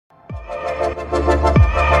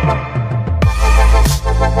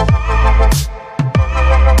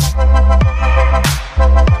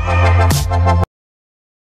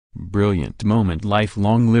brilliant moment.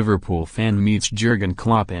 Lifelong Liverpool fan meets Jurgen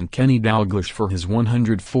Klopp and Kenny Dalglish for his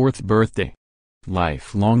 104th birthday.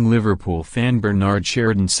 Lifelong Liverpool fan Bernard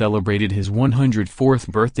Sheridan celebrated his 104th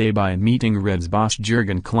birthday by meeting Reds boss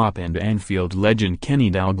Jurgen Klopp and Anfield legend Kenny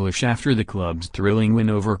Dalglish after the club's thrilling win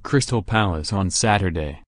over Crystal Palace on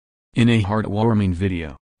Saturday. In a heartwarming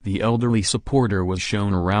video, the elderly supporter was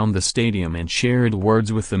shown around the stadium and shared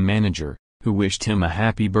words with the manager, who wished him a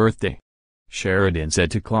happy birthday. Sheridan said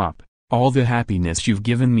to Klopp, "All the happiness you've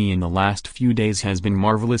given me in the last few days has been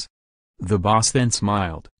marvelous." The boss then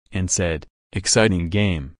smiled, and said, "Exciting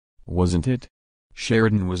game, wasn't it?"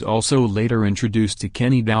 Sheridan was also later introduced to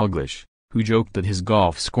Kenny Dalglish, who joked that his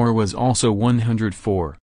golf score was also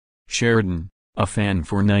 104. Sheridan, a fan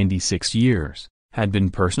for 96 years, had been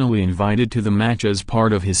personally invited to the match as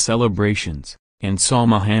part of his celebrations, and saw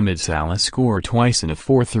Mohamed Salah score twice in a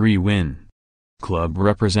 4-3 win. Club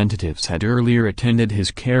representatives had earlier attended his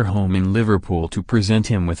care home in Liverpool to present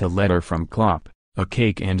him with a letter from Klopp, a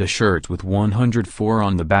cake and a shirt with 104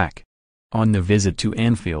 on the back. On the visit to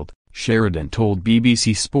Anfield, Sheridan told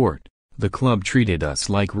BBC Sport, "The club treated us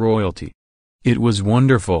like royalty. It was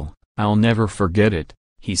wonderful, I'll never forget it,"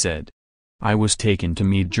 he said. "I was taken to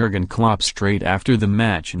meet Jurgen Klopp straight after the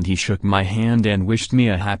match and he shook my hand and wished me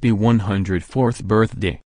a happy 104th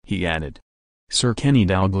birthday," he added. Sir Kenny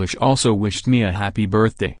Dalglish also wished me a happy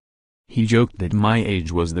birthday. He joked that my age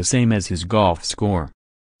was the same as his golf score.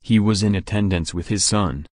 He was in attendance with his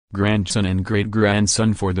son, grandson and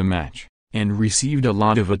great-grandson for the match, and received a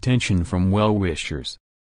lot of attention from well-wishers.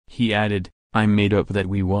 He added, "I'm made up that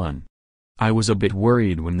we won. I was a bit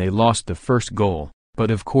worried when they lost the first goal, but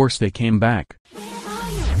of course they came back."